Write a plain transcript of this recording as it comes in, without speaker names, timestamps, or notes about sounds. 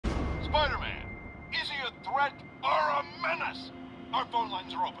Spider-Man. Is he a threat or a menace? Our phone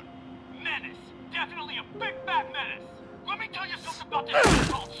lines are open. Menace. Definitely a big fat menace. Let me tell you something about this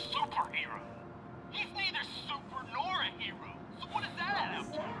so-called superhero. He's neither super nor a hero. So what does that add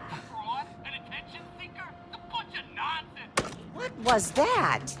up to? A fraud? An attention seeker? It's a bunch of nonsense. What was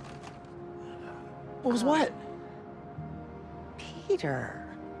that? What was what? Peter.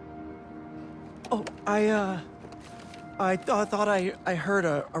 Oh, I thought I heard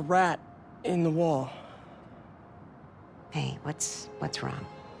a rat in the wall. Hey, what's wrong?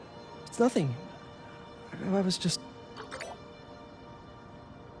 It's nothing. I was just...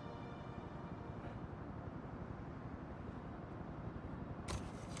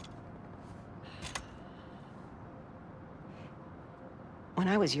 When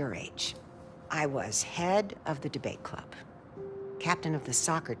I was your age, I was head of the debate club, captain of the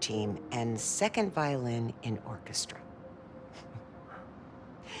soccer team, and second violin in orchestra.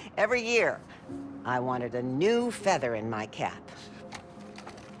 Every year, I wanted a new feather in my cap.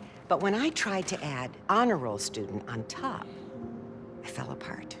 But when I tried to add honor roll student on top, I fell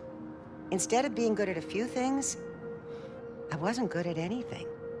apart. Instead of being good at a few things, I wasn't good at anything.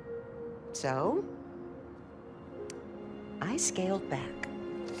 So, I scaled back.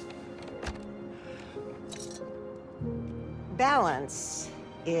 Balance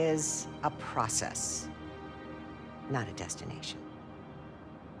is a process, not a destination.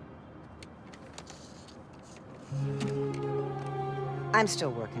 I'm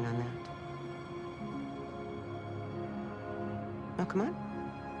still working on that. Oh, come on.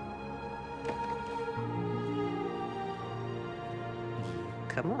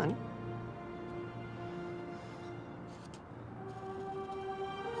 Come on.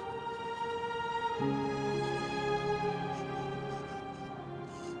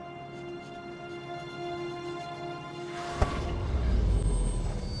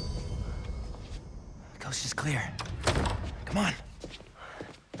 The coast is clear. Come on.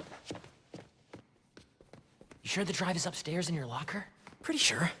 You sure the drive is upstairs in your locker? Pretty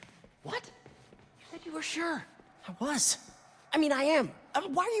sure. What? You said you were sure. I was. I mean, I am.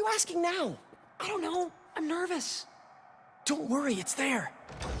 Why are you asking now? I don't know. I'm nervous. Don't worry, it's there.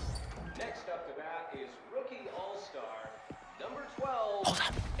 Next up to bat is rookie all-star, number 12, Hold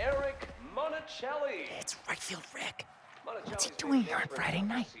up. Eric Monticelli. It's right field Rick. What's he doing here on Friday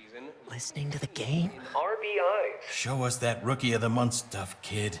night? Listening to the game? RBI. Show us that Rookie of the Month stuff,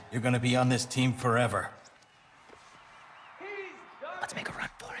 kid. You're gonna be on this team forever. Let's make a run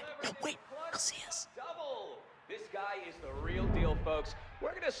for it. No, wait. He'll see us. Double. This guy is the real deal, folks.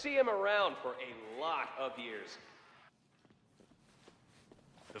 We're gonna see him around for a lot of years.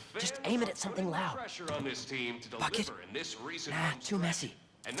 Just aim it at something loud. Pressure on this team to Bucket? deliver in this recent Nah, too messy.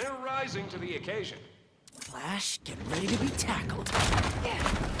 and they're rising to the occasion. Flash, get ready to be tackled. Yeah.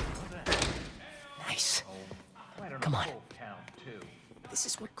 Nice. Come on. This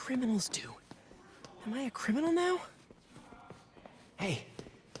is what criminals do. Am I a criminal now? Hey,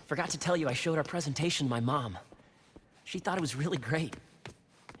 forgot to tell you I showed our presentation to my mom. She thought it was really great.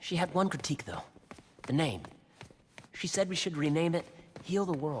 She had one critique, though. The name. She said we should rename it Heal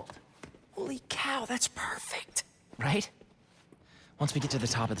the World. Holy cow, that's perfect. Right? Once we get to the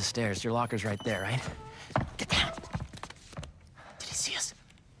top of the stairs, your locker's right there, right? Get down. Did he see us?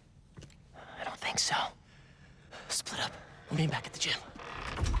 I don't think so. Split up. We'll meet back at the gym.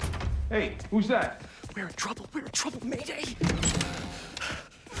 Hey, who's that? We're in trouble. We're in trouble, Mayday.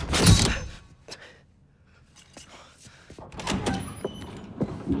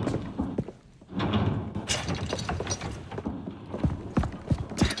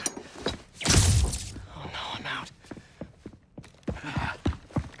 Oh no, I'm out.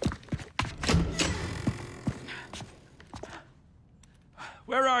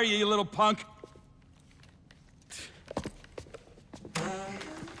 Where are you, you little punk?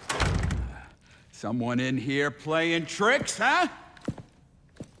 Someone in here playing tricks, huh?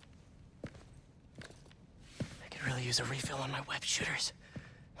 I could really use a refill on my web shooters.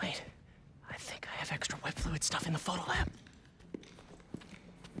 Wait, I think I have extra web fluid stuff in the photo lab.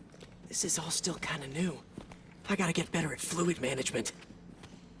 This is all still kind of new. I gotta get better at fluid management.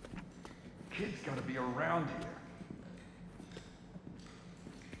 Kid's gotta be around here.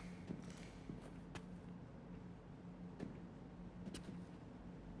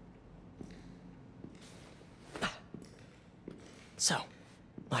 So,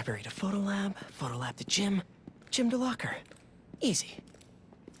 library to photo lab to gym, gym to locker. Easy.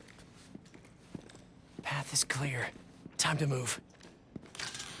 Path is clear. Time to move.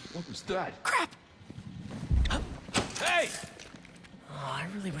 What was that? Crap! Hey! Oh, I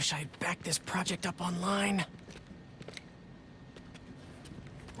really wish I'd backed this project up online.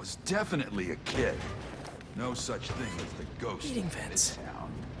 was definitely a kid. No such thing as the ghost Eating of vents. this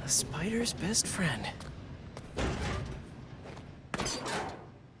town. A spider's best friend.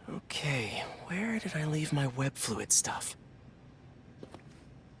 Okay, where did I leave my web fluid stuff?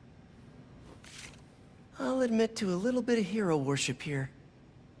 I'll admit to a little bit of hero worship here.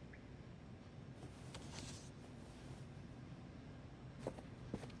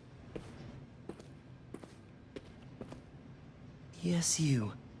 Yes,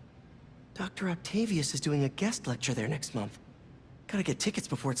 you. Dr. Octavius is doing a guest lecture there next month. Gotta get tickets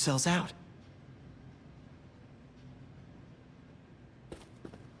before it sells out.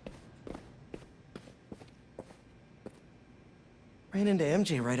 Ran into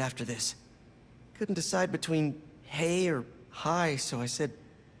MJ right after this. Couldn't decide between hey or hi, so I said,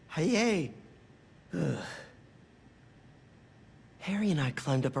 hey. Ugh. Harry and I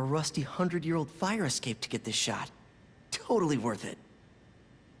climbed up a rusty 100-year-old fire escape to get this shot. Totally worth it.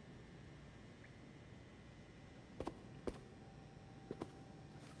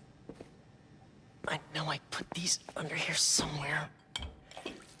 I know I put these under here somewhere.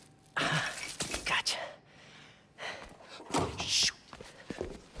 Gotcha. Shoot.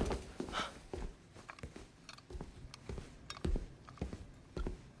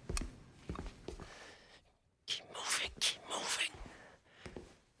 Keep moving, keep moving.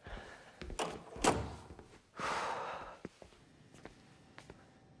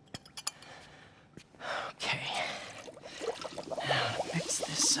 Okay. Now mix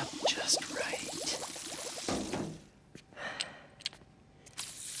this up just right.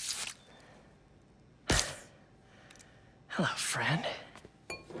 Hello, friend.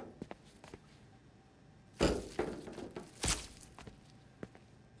 I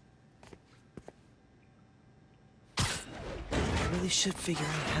really should figure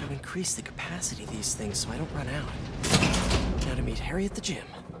out how to increase the capacity of these things so I don't run out. Now to meet Harry at the gym.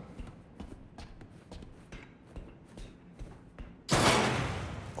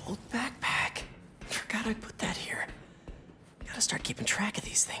 Old backpack. Forgot I put that here. Gotta start keeping track of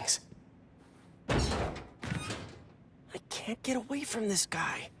these things. I can't get away from this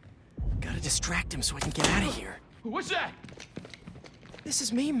guy. Gotta distract him so I can get out of here. What's that? This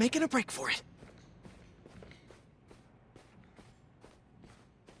is me making a break for it.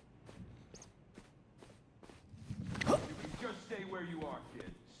 You can just stay where you are,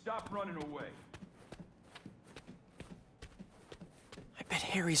 kid. Stop running away. I bet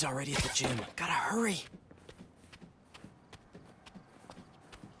Harry's already at the gym. Gotta hurry.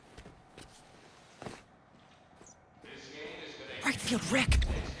 Right field, Rick.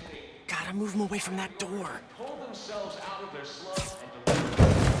 Gotta move him away from that door. Pull themselves out of their slump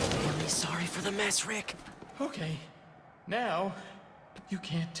and Really sorry for the mess, Rick. Okay. Now, you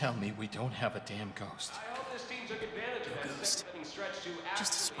can't tell me we don't have a damn ghost. I hope this team took advantage of that Ghost. second stretch to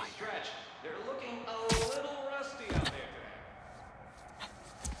Just a absolutely spider. stretch. They're looking a little rusty out there today.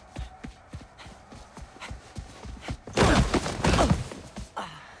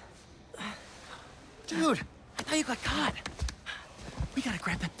 Dude, I thought you got caught. We gotta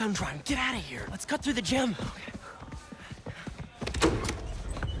grab that thumb drive and get out of here. Let's cut through the gym.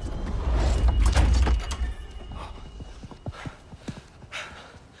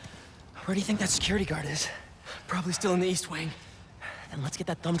 Where do you think that security guard is? Probably still in the East Wing. Then let's get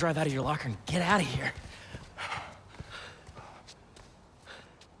that thumb drive out of your locker and get out of here.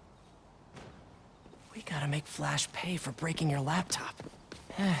 We gotta make Flash pay for breaking your laptop.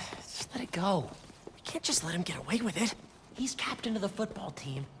 Just let it go. We can't just let him get away with it. He's captain of the football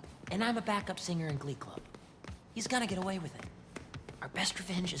team, and I'm a backup singer in Glee Club. He's gonna get away with it. Our best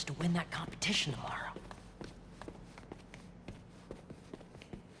revenge is to win that competition tomorrow.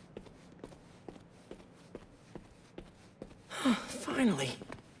 Finally.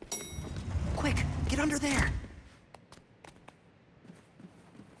 Quick, get under there.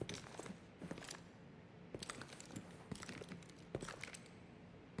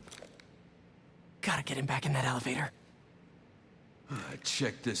 Gotta get him back in that elevator. I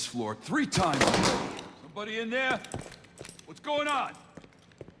checked this floor 3 times already. Somebody in there? What's going on?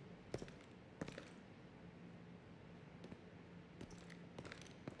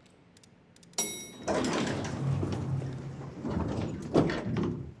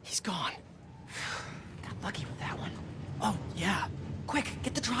 He's gone. Got lucky with that one. Oh, yeah. Quick,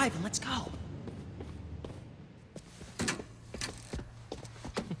 get the drive and let's go.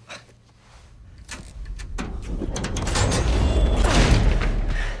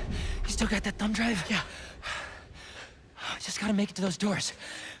 You still got that thumb drive? Yeah. Just gotta make it to those doors.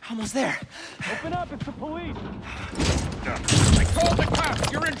 Almost there. Open up, it's the police! I called the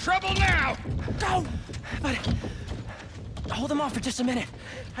cops! You're in trouble now! Go! But hold him off for just a minute.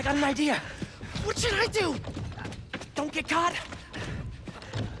 I got an idea. What should I do? Don't get caught.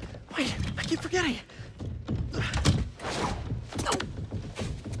 Wait, I keep forgetting.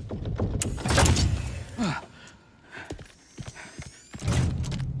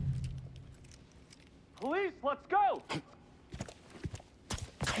 Police, let's go!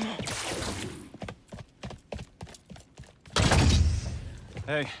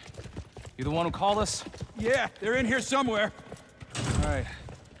 Hey, you the one who called us? Yeah, they're in here somewhere. All right,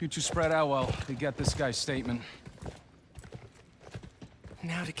 you two spread out while we get this guy's statement.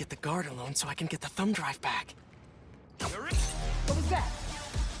 Now to get the guard alone so I can get the thumb drive back. What was that?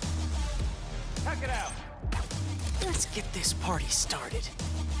 Check it out. Let's get this party started.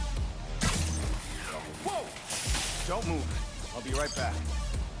 Whoa! Don't move. I'll be right back.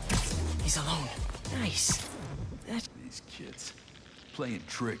 He's alone. Nice. These kids playing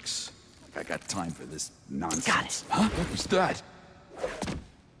tricks. I got time for this nonsense. Got it. Huh? What was that?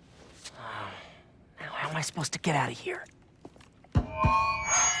 Now how am I supposed to get out of here?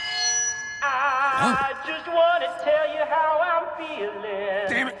 I just want to tell you how I'm feeling.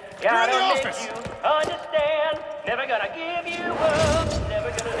 Damn it! Gotta You're in the make office! you understand. Never gonna give you up. Never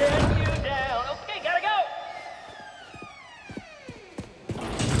gonna let you down. Okay, gotta go.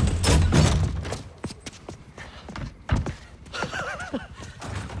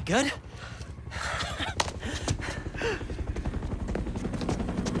 Good?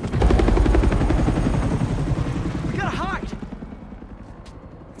 We gotta hide!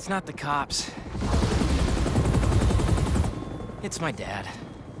 It's not the cops. It's my dad.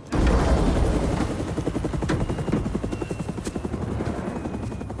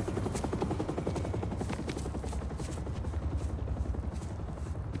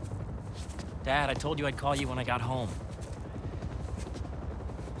 Dad, I told you I'd call you when I got home.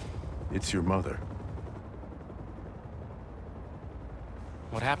 It's your mother.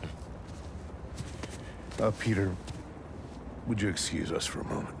 What happened? Peter, would you excuse us for a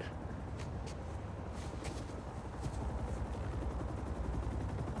moment?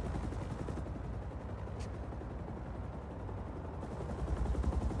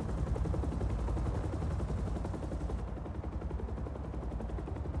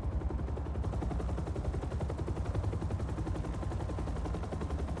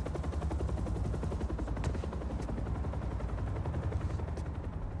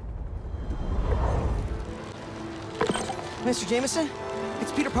 Mr. Jameson,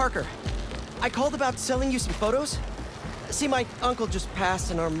 it's Peter Parker. I called about selling you some photos. See, my uncle just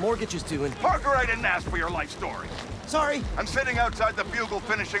passed and our mortgage is due and... Parker, I didn't ask for your life story. Sorry. I'm sitting outside the Bugle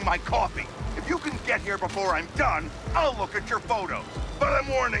finishing my coffee. If you can get here before I'm done, I'll look at your photos. But I'm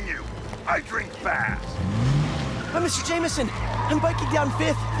warning you, I drink fast. Mr. Jameson, I'm biking down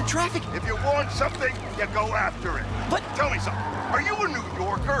 5th. The traffic... If you want something, you go after it. But... Tell me something. Are you a New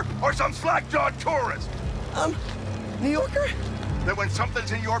Yorker or some slack-jawed tourist? New Yorker? That when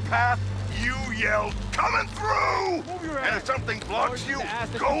something's in your path, you yell, "Coming through!" And if something blocks you,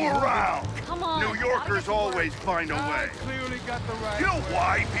 go around. Come on. New Yorkers always find a way. Clearly got the right. You know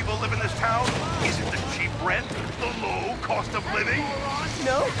why people live in this town? Is it the cheap rent? The low cost of living?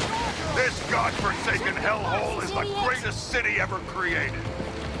 No. This godforsaken hellhole is the greatest city ever created.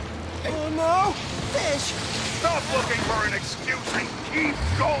 Oh, no. Fish. Stop looking for an excuse and keep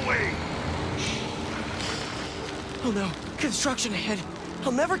going! Oh, no. Construction ahead.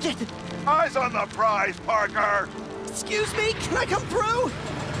 I'll never get it. Eyes on the prize, Parker! Excuse me, can I come through?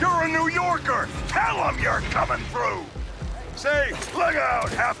 You're a New Yorker! Tell them you're coming through! Say, look out,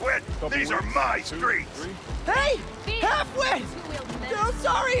 halfwit! These are my streets! Hey! Halfwit! No,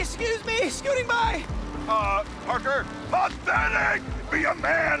 sorry, excuse me, scooting by! Parker, pathetic! Be a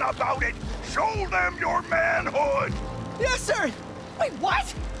man about it! Show them your manhood! Yes, sir! Wait,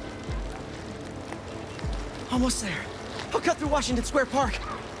 what? Almost there. I'll cut through Washington Square Park.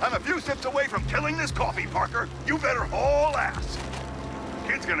 I'm a few sips away from killing this coffee, Parker. You better haul ass.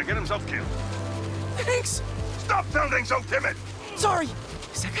 Kid's gonna get himself killed. Thanks! Stop sounding so timid! Sorry!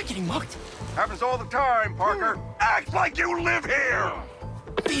 Is that guy getting mugged? Happens all the time, Parker. Act like you live here!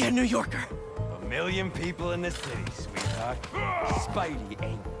 Be a New Yorker. 1 million people in the city, sweetheart. Spidey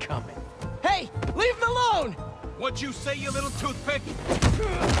ain't coming. Hey! Leave him alone! What'd you say, you little toothpick?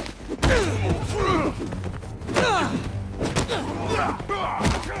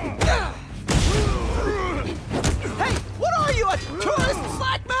 Hey! What are you, a tourist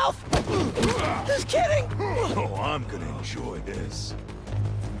slackmouth? Just kidding! Oh, I'm gonna enjoy this.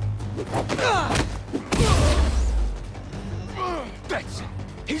 That's it.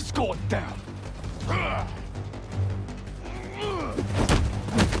 He's going down.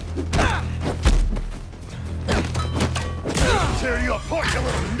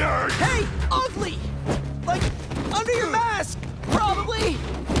 standard! Hey, ugly! Like, under your mask, probably!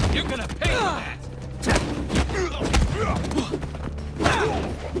 You're gonna pay for that!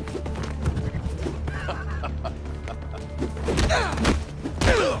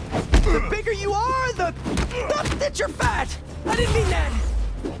 The bigger you are, the... Not that you're fat! I didn't mean that!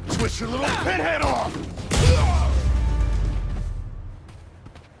 Twist your little pinhead off!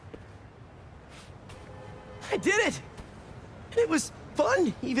 I did it! And it was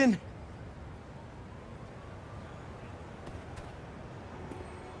fun, even.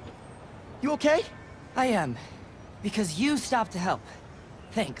 You okay? I am. Because you stopped to help.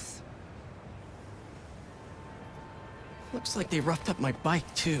 Thanks. Looks like they roughed up my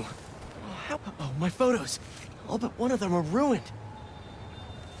bike, too. Oh, my photos. All but one of them are ruined.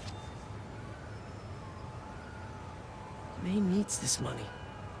 May needs this money.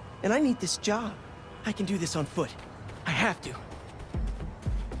 And I need this job. I can do this on foot. I have to.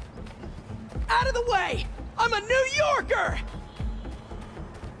 Out of the way! I'm a New Yorker!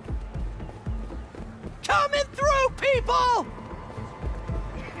 Coming through, people!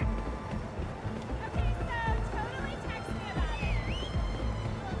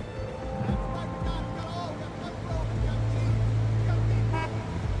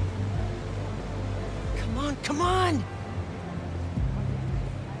 Come on!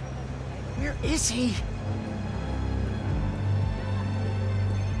 Where is he?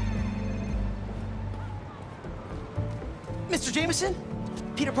 Mr. Jameson?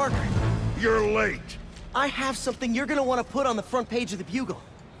 Peter Parker. You're late. I have something you're gonna want to put on the front page of the Bugle.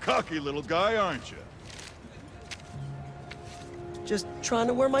 Cocky little guy, aren't you? Just trying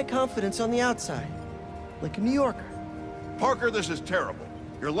to wear my confidence on the outside. Like a New Yorker. Parker, this is terrible.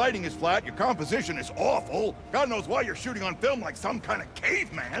 Your lighting is flat, your composition is awful. God knows why you're shooting on film like some kind of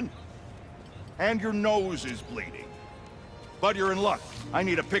caveman. And your nose is bleeding. But you're in luck. I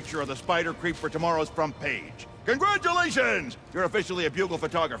need a picture of the spider creep for tomorrow's front page. Congratulations! You're officially a Bugle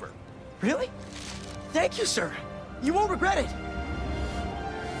photographer. Really? Thank you, sir. You won't regret it.